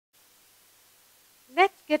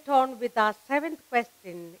Let's get on with our seventh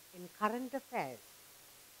question in current affairs.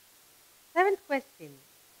 Seventh question.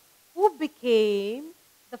 Who became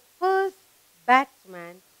the first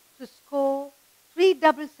batsman to score 3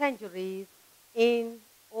 double centuries in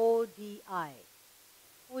ODI?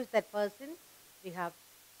 Who is that person? We have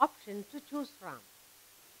options to choose from.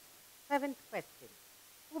 Seventh question.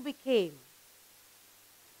 Who became?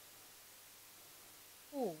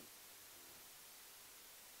 Who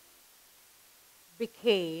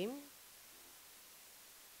became?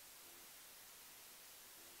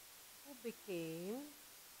 Who became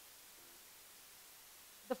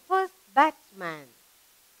the first batsman?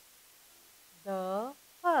 The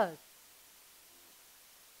first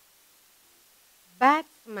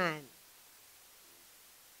batsman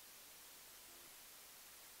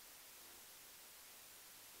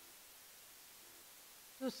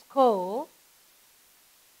to score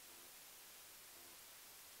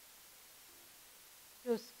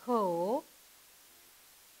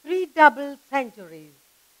 3 double centuries.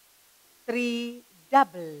 3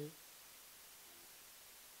 double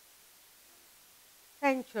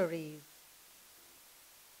centuries.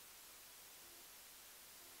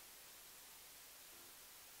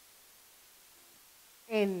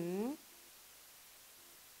 In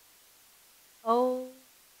ODI.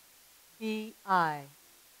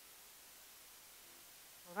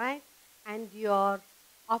 Alright? And your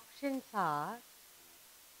options are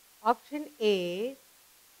option A,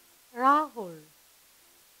 Rahul.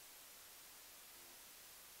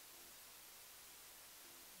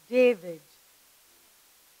 David.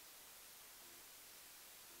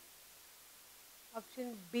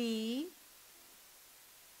 Option B,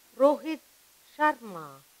 Rohit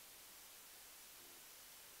Sharma.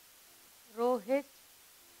 Rohit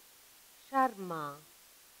Sharma.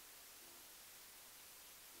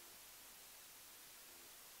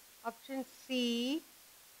 Option C,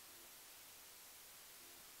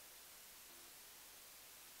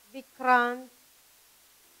 Vikrant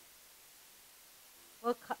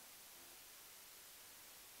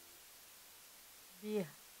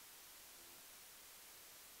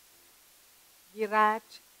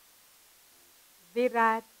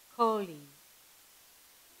Virat Kohli.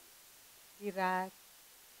 Virat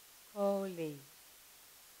Kohli.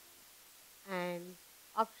 And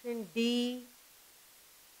option D,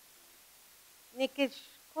 Nitish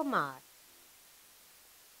Kumar.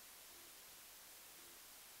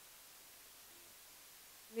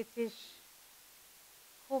 Nitish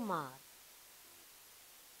Kumar.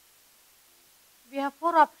 We have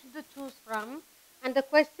 4 options to choose from, and the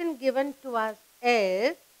question given to us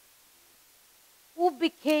is, who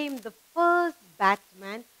became the first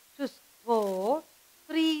batsman to score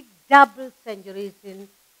 3 double centuries in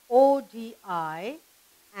ODI?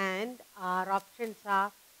 And our options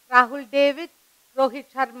are Rahul David, Rohit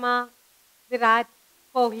Sharma, Virat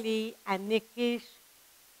Kohli, and Nitish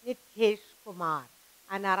Kumar.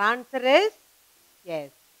 And our answer is, yes,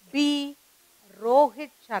 B,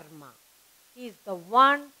 Rohit Sharma. He is the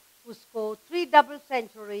one who scored 3 double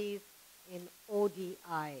centuries in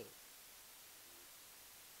ODI.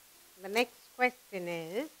 The next question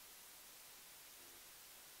is,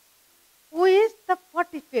 who is the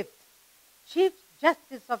 45th Chief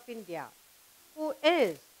Justice of India? Who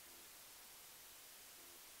is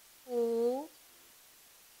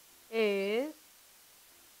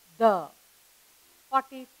the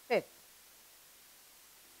 45th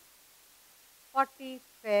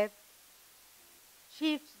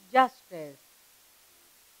Chief Justice?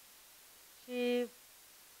 Chief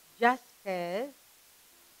Justice.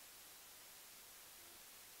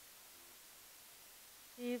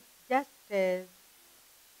 Chief Justice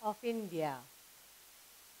of India.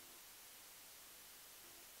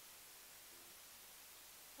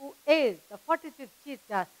 Who is the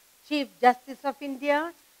 45th Chief Justice of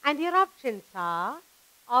India? And your options are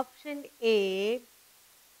option A,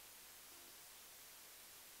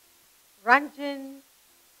 Ranjan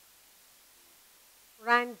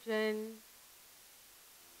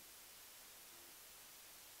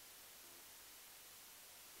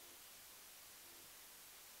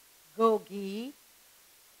Gogai.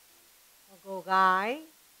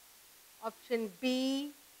 Option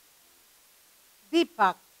B,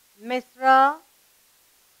 Deepak Misra.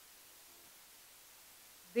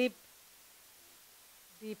 Deepak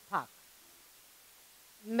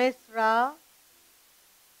Misra.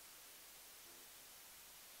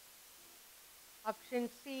 Option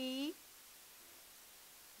C,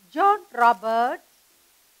 John Roberts.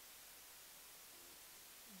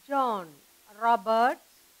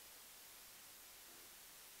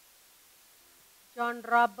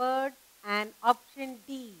 And option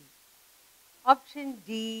D, Option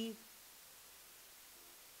D,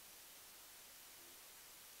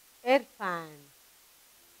 Irfan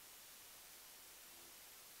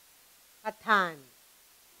Pathan.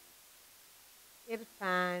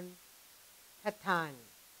 Irfan Pathan.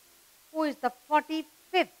 Who is the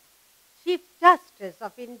 45th Chief Justice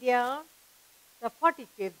of India? The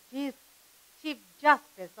 45th Chief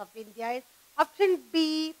Justice of India is option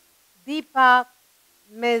B, Deepak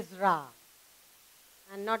Misra,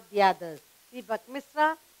 and not the others. Deepak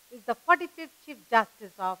Misra is the 45th Chief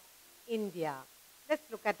Justice of India. Let's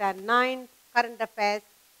look at our 9th current affairs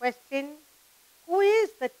question. Who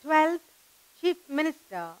is the 12th Chief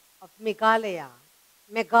Minister of Meghalaya?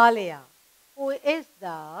 Meghalaya. Who is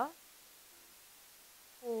the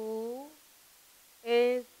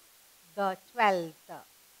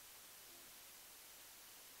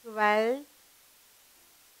 12th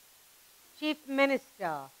Chief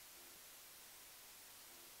Minister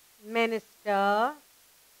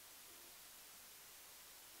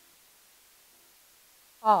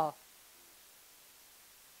of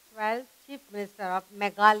 12th Chief Minister of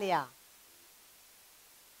Meghalaya?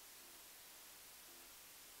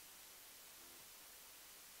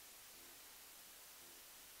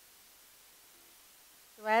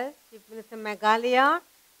 Chief Minister Meghalaya,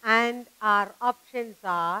 and our options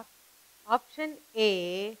are option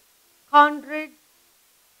A, Conrad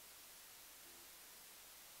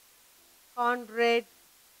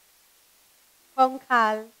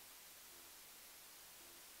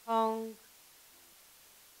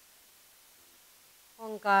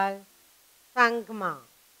Konkal Sangma.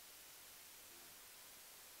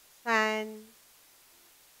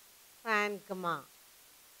 Sangma.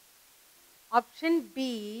 Option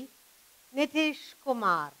B, Nitish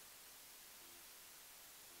Kumar.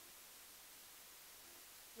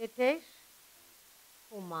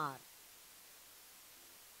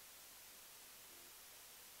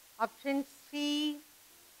 Option C,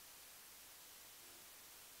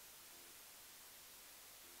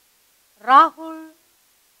 Rahul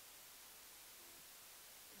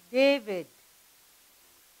David,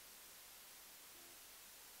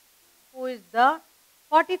 who is the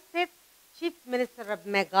 45th Chief Minister of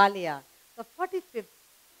Meghalaya. The 45th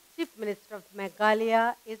Chief Minister of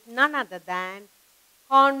Meghalaya is none other than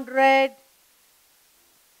Conrad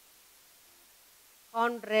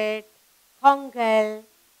Kongal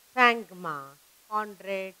Sangma.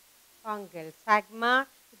 Conrad Kongal Sangma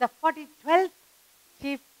is the 12th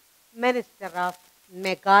Chief Minister of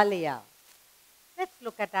Meghalaya. Let's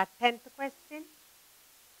look at our 10th question.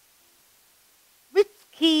 Which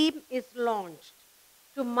scheme is launched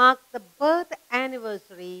to mark the birth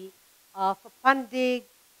anniversary of Pandit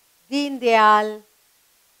Deen Dayal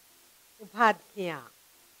Upadhyaya?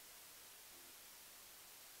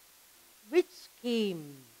 Which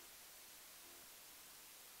scheme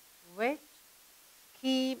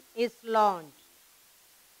is launched?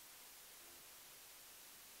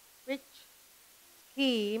 Which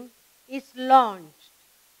scheme is launched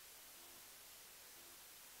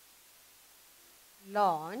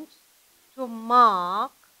to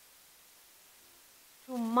mark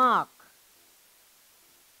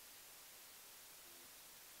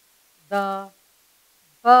the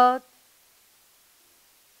birth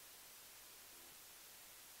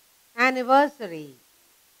anniversary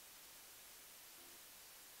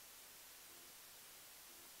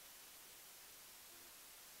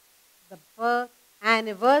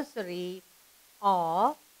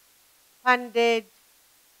of Pandit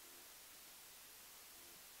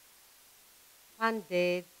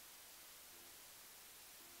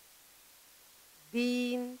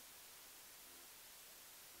Deen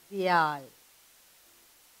Dayal.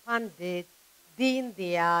 Pandit Deen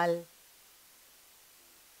Dayal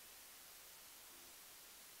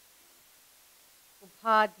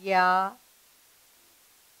Upadhyaya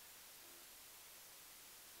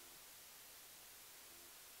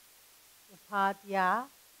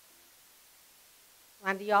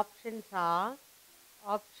and the options are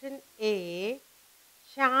option A,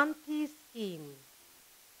 Shanti Scheme.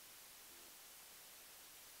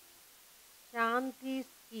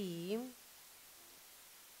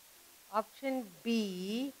 Option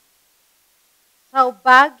B,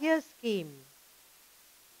 Saubhagya Scheme.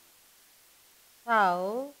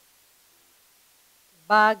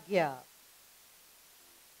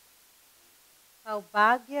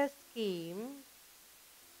 Saubhagya Scheme.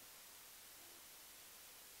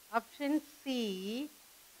 Option C,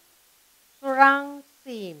 Surang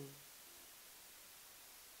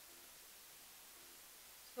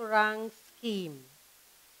Scheme.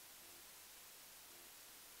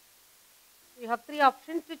 You have 3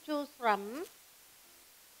 options to choose from.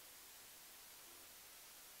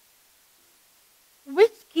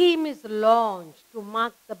 scheme is launched to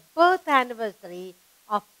mark the birth anniversary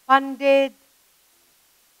of Pandit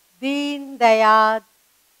Deen Dayal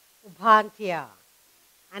Upadhyaya?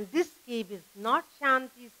 And this scheme is not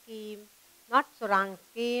Shanti scheme, not Surang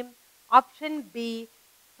scheme. Option B,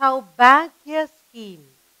 Saubhagya scheme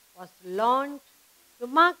was launched to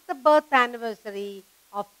mark the birth anniversary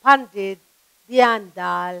of Pandit Deen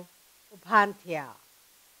Dayal Upadhyaya.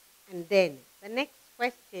 And then the next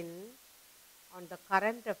question on the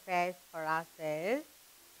current affairs for us is,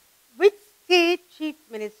 which state chief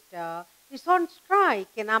minister is on strike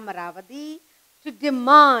in Amaravati to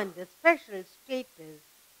demand a special status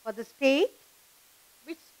for the state?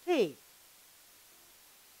 Which state?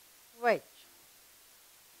 Which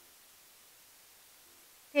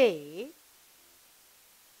state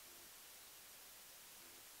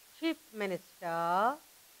chief minister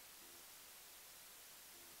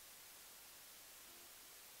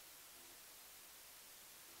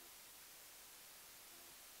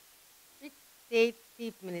state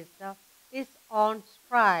chief minister is on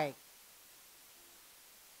strike?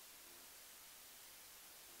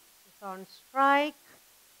 Is on strike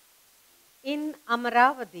in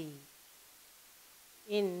Amaravati.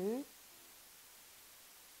 In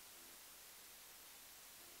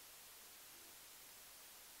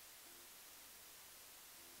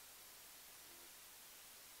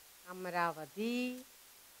Amaravati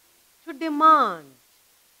to demand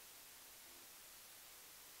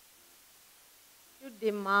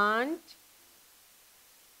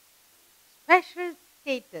special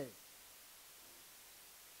status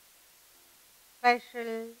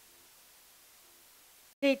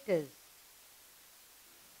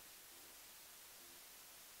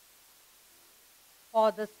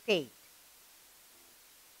for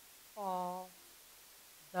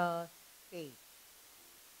the state.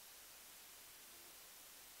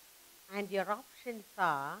 And your options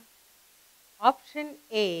are option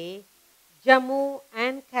A, Jammu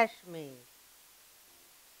and Kashmir.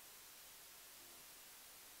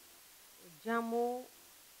 Jammu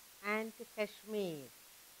and Kashmir.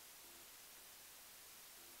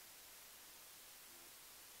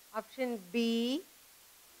 Option B,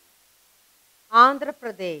 Andhra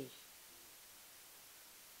Pradesh.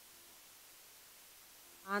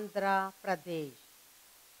 Andhra Pradesh.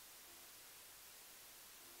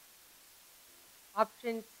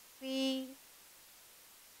 Option C,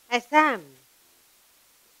 Assam.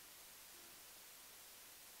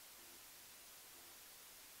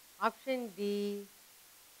 Option D,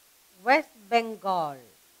 West Bengal.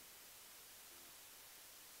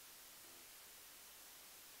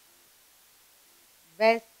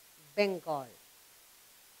 West Bengal.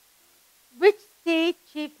 Which state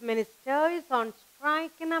chief minister is on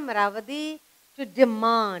strike in Amaravati to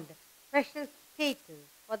demand special status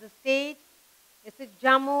for the state? Is it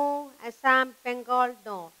Jammu, Assam, Bengal?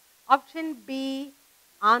 No. Option B,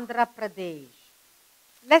 Andhra Pradesh.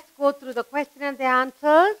 Let's go through the question and the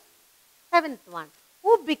answers. Seventh one.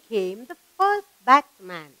 Who became the first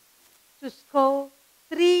batsman to score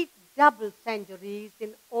 3 double centuries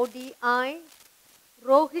in ODI?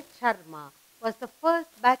 Rohit Sharma was the first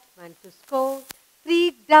batsman to score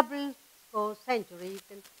 3 double centuries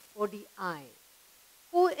in ODI.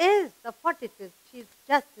 Who is the 45th Chief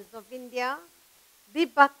Justice of India?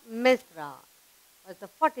 Deepak Misra was the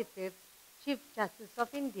 45th Chief Justice of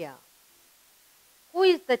India. Who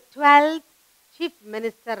is the 12th Chief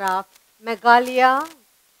Minister of Meghalaya?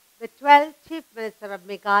 The 12th Chief Minister of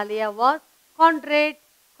Meghalaya was Conrad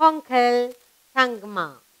Konkhel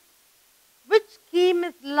Sangma. Which scheme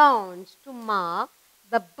is launched to mark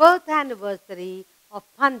the birth anniversary of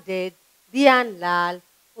Pandit Deen Dayal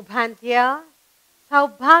Upadhyaya?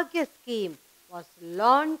 Saubhagya scheme was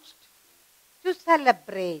launched to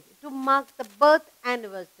celebrate, to mark the birth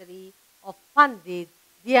anniversary of Pandit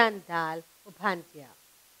Deen Dayal Upadhyaya.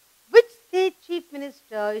 Which state chief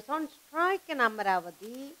minister is on strike in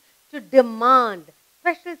Amaravati to demand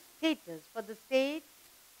special status for the state?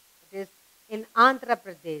 It is in Andhra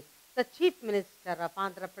Pradesh. The chief minister of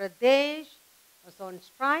Andhra Pradesh was on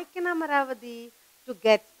strike in Amaravati to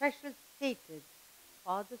get special status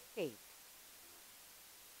for the state.